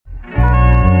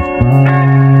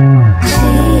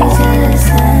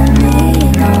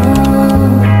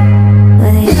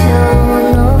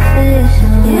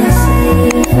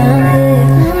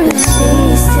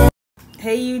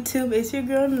it's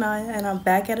your girl Naya, and I'm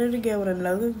back at it again with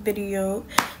another video.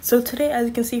 So today, as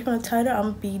you can see from the title, I'm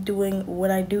gonna be doing what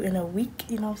I do in a week,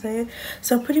 you know what I'm saying?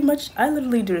 So pretty much, I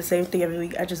literally do the same thing every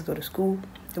week. I just go to school,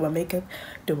 do my makeup,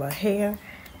 do my hair,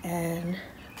 and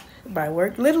my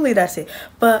work. Literally, that's it.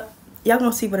 But y'all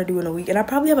gonna see what I do in a week, and I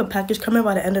probably have a package coming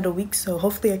by the end of the week, so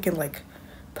hopefully I can like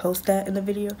post that in the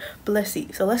video. But let's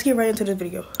see. So let's get right into the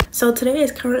video. So today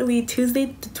is currently Tuesday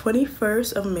the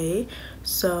 21st of May.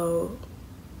 So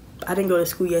I didn't go to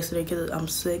school yesterday because I'm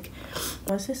sick.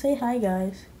 Let's just say hi,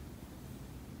 guys.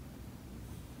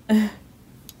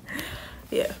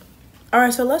 Yeah.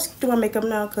 Alright, so let's do my makeup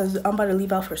now because I'm about to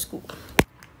leave out for school.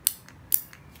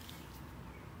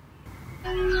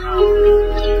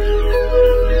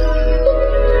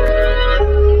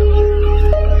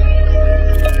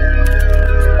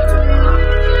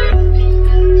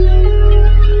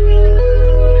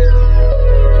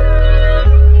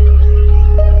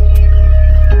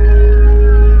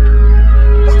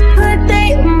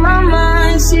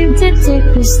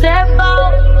 Step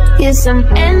out, get some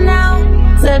air now,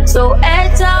 let your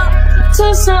edge out,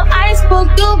 to some iceberg,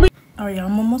 you'll be. Alright, y'all,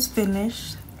 I'm almost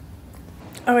finished.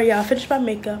 Alright, y'all, I finished my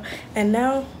makeup, and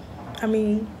now, I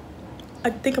think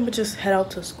I'm gonna just head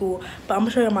out to school, but I'm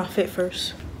gonna show you my fit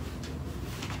first.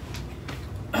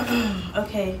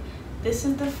 Okay, this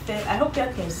is the fit. I hope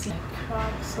y'all can see.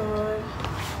 Crocs on,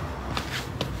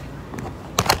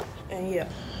 and yeah,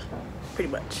 pretty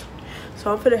much.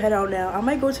 So I'm finna head out now. I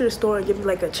might go to the store and get me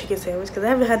like a chicken sandwich because I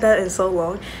haven't had that in so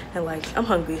long, and like I'm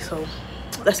hungry, so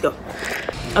let's go.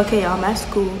 Okay, y'all, I'm at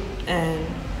school and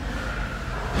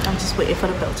I'm just waiting for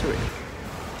the bell to ring.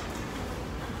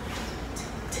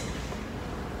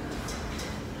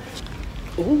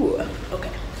 Ooh,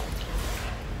 okay.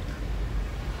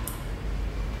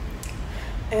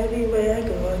 Everywhere I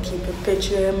go, I keep a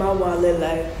picture in my wallet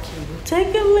like you.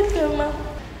 Take a look at my.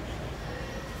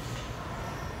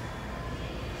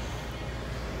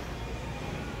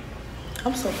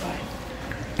 I'm so tired.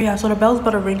 Yeah, so the bell's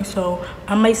about to ring, so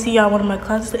I might see y'all in one of my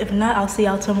classes. If not, I'll see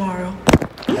y'all tomorrow.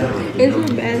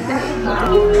 It's a bad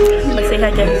thing. Let's say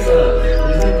hi, guys.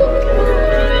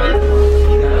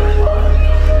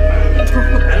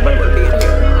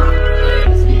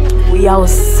 We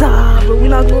outside, but we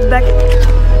not going back.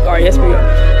 Alright, yes we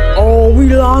are. Oh, we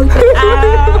locked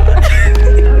out.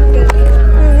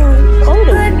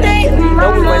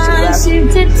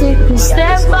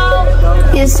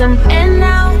 Get some air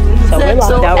now, let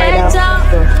your edge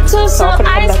out, to some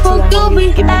iceberg, you'll be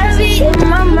heavy in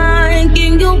my mind.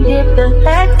 Can you get the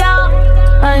heck out?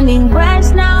 I need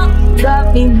rest now,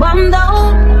 got me bummed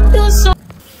out.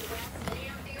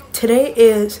 Today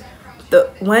is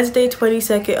the Wednesday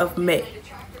 22nd of May.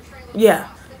 Yeah,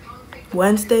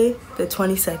 Wednesday the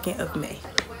 22nd of May.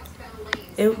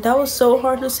 That was so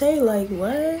hard to say, like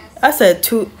what? I said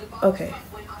two, okay.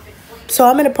 So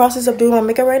I'm in the process of doing my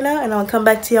makeup right now, and I'll come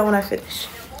back to y'all when I finish.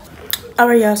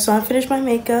 Alright, y'all, so I finished my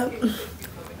makeup,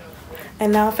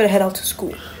 and now I'm finna head out to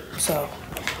school. So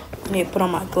I need to put on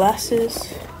my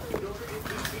glasses.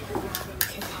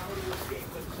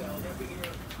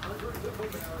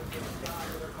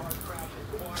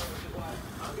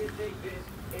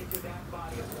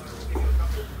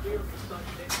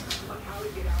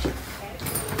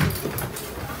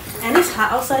 And it's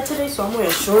hot outside today, so I'm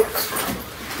wearing shorts.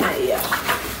 Yeah.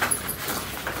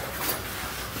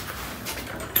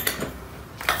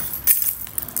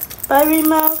 Bye,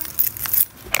 Rima.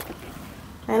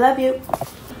 I love you.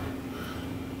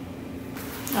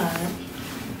 Alright.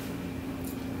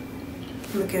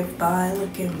 Looking fine,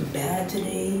 looking bad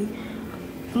today.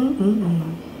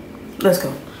 Let's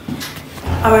go.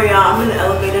 Alright, y'all, I'm in the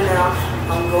elevator now.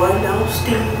 I'm going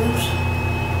downstairs.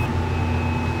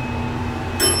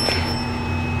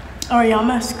 Alright, y'all,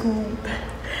 I'm at school.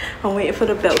 I'm waiting for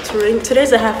the bell to ring.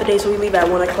 Today's a half a day, so we leave at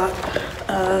 1 o'clock.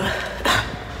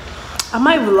 I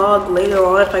might vlog later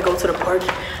on if I go to the park.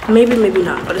 Maybe, maybe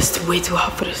not, but it's way too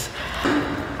hot for this.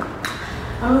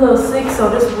 I'm a little sick, so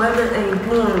this weather ain't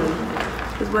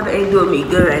doing me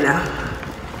good right now.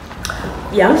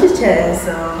 Yeah, I'm just chatting,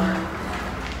 so.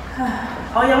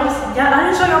 Oh, y'all, I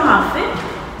didn't show y'all my outfit.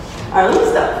 Alright, let me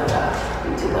stop for that.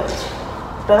 Too much.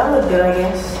 But I look good, I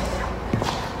guess.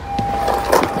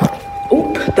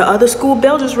 Oop, the other school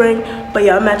bell just rang, but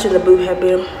yeah, I'm matching the blue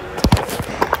headband.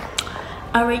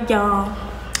 Alright, y'all,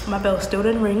 my bell still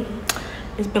didn't ring.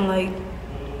 It's been like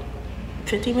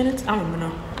 15 minutes. I don't even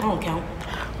know. I don't count.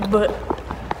 But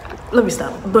let me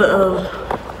stop. But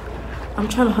I'm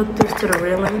trying to hook this to the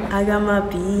railing. I got my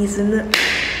bees in it.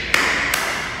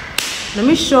 Let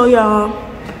me show y'all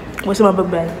what's in my book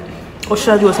bag. Or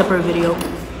should I do a separate video?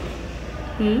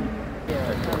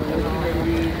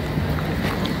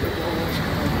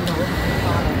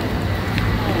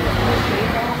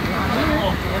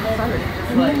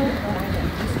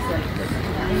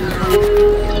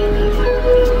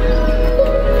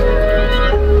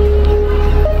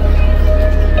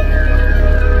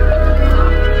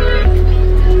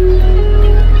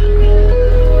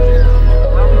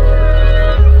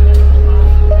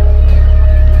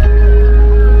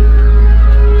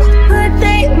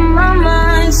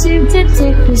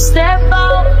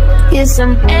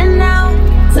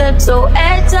 so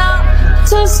edge out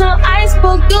to some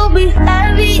iceberg. You'll be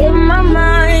heavy in my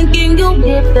mind. Can you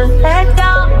get the heck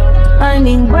out? I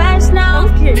need rest now.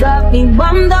 Got me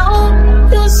bummed out.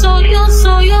 You so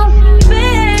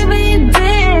baby,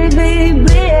 baby,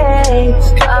 baby.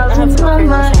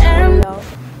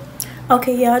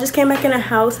 Okay, yeah, I just came back in the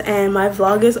house and my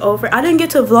vlog is over. I didn't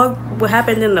get to vlog what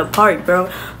happened in the park,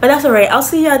 bro, but that's all right. I'll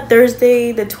see y'all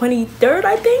Thursday the 23rd,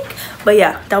 I think. But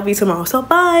yeah, that'll be tomorrow, so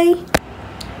bye.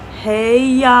 Hey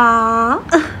y'all.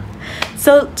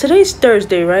 So today's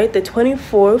Thursday, right? The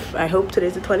 24th. I hope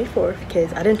today's the 24th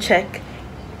because I didn't check.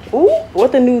 Ooh,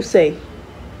 what the news say?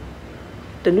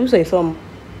 The news say something.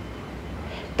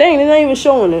 Dang, they're not even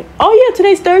showing it. Oh yeah,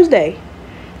 today's Thursday.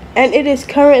 And it is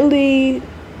currently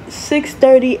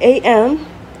 6:30 a.m.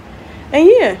 And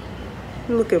yeah,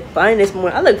 I'm looking fine this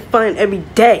morning. I look fine every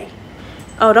day.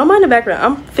 Oh, don't mind the background.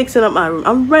 I'm fixing up my room.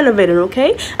 I'm renovating,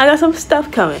 okay? I got some stuff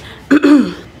coming.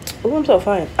 Oh, I'm so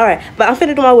fine. All right, but I'm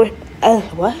finna do my what?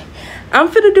 I'm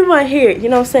finna do my hair. You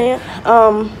know what I'm saying?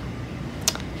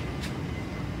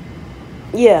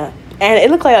 Yeah, and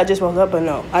it looked like I just woke up, but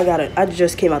no, I got it. I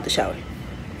just came out the shower. You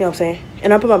know what I'm saying?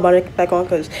 And I put my bonnet back on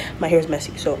because my hair is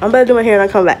messy. So I'm about to do my hair and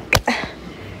I come back.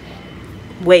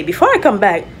 Wait, before I come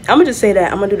back, I'm gonna just say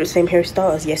that I'm gonna do the same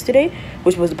hairstyle as yesterday,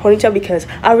 which was the ponytail, because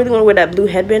I really want to wear that blue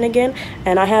headband again,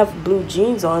 and I have blue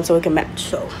jeans on so it can match.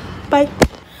 So bye.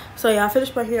 So yeah, I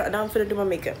finished my hair. Now I'm finna do my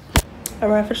makeup. All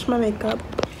right, I finished my makeup.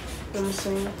 Let me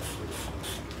see.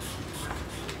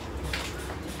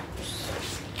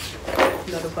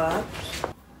 Another box.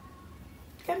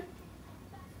 Okay.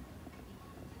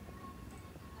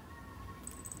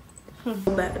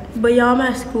 Bad. But y'all, I'm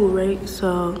at school, right?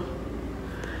 So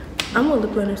I'm gonna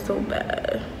lip liner so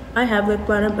bad. I have lip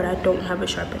liner, but I don't have a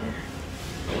sharpener.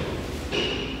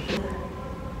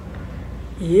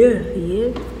 Yeah.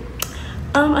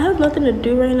 I have nothing to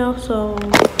do right now, so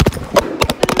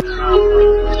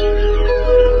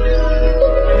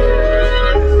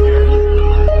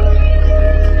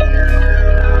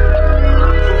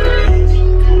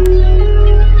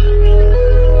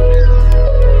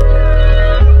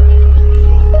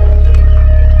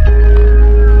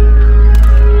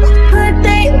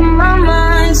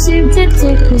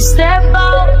step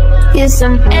out, yes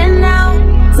I'm in now,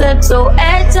 flip so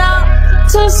edge out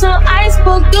to some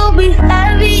iceberg. You'll be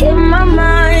heavy in my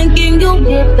mind. Can you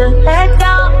get the heck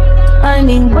out? I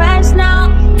need rest now.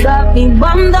 Got me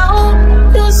bummed out.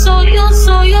 You so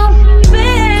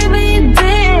baby,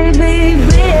 baby,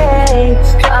 baby.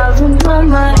 I've been on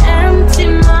my empty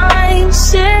mind.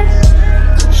 Shit,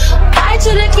 I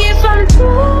should've kept from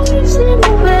losing the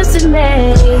best of me.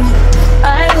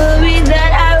 I worry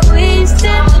that I wasted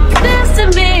the best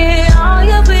of me. Oh,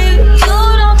 yeah, baby, you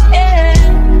don't care.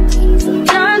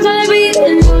 Sometimes I be a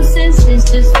nuisance,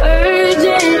 it's just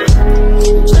urgent.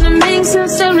 Tryna make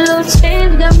some little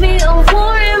change, got me a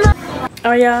warrior.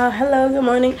 Alright y'all, hello, good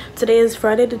morning. Today is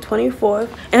Friday the 24th.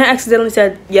 And I accidentally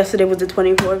said yesterday was the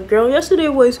 24th. Girl, yesterday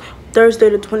was Thursday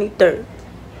the 23rd.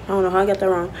 I don't know how I got that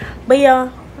wrong. But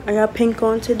yeah, I got pink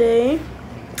on today.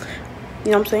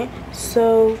 You know what I'm saying?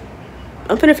 So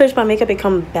I'm finna finish my makeup and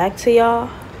come back to y'all.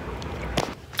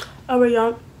 Alright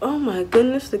y'all. Oh my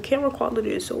goodness, the camera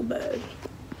quality is so bad.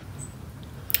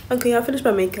 Okay, I finished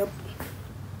my makeup.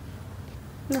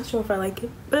 Not sure if I like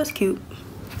it, but it's cute.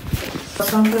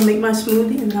 So I'm gonna make my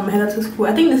smoothie and I'm gonna head out to school.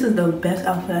 I think this is the best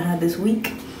outfit I had this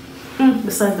week.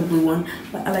 Besides the blue one,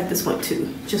 but I like this one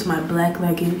too. Just my black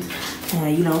leggings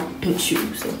and, you know, pink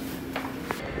shoes. So.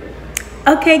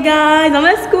 Okay guys, I'm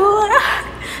at school.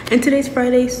 And today's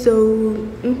Friday, so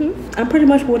I pretty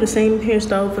much wore the same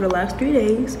hairstyle for the last 3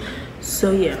 days.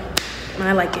 So yeah,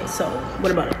 I like it. So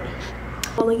what about it?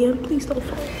 Fall again? Please don't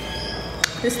fall.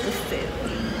 This is the fit.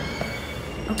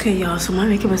 Okay, y'all. So my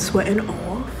makeup is sweating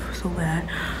off so bad,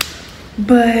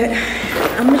 but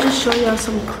I'm gonna just show y'all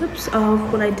some clips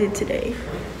of what I did today.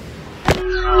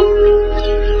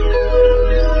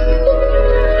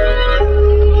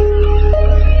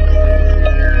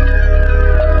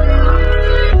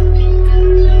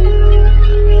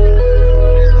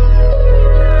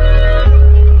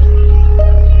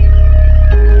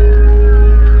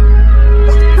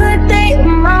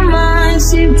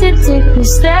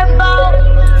 Step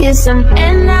out, yes I'm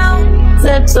in now,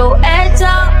 flip so edge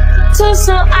out to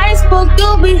some iceberg.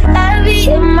 You'll be heavy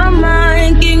in my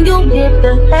mind. Can you get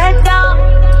the heck out?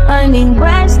 I need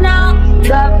rest now.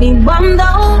 Got me bummed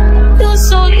out. You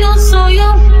so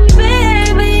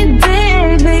baby,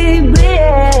 baby,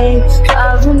 baby.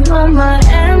 I've been on my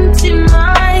empty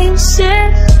mind.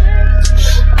 Shit,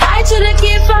 I should've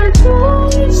kept from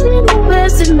losing the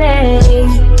best of me.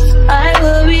 I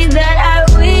worry that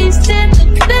I wasted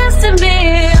the best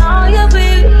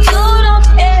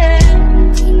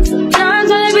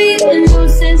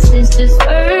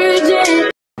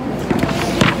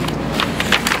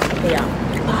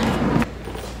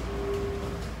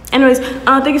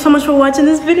so much for watching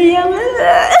this video.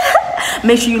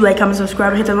 Make sure you like, comment, subscribe,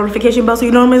 and hit the notification bell so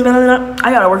you don't miss.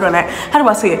 I gotta work on that. How do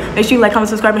I say it? Make sure you like, comment,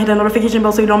 subscribe, and hit the notification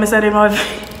bell so you don't miss out on my.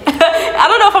 I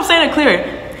don't know if I'm saying it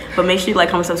clear, but make sure you like,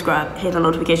 comment, subscribe, hit the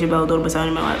notification bell, don't miss out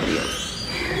on my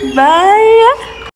videos. Bye.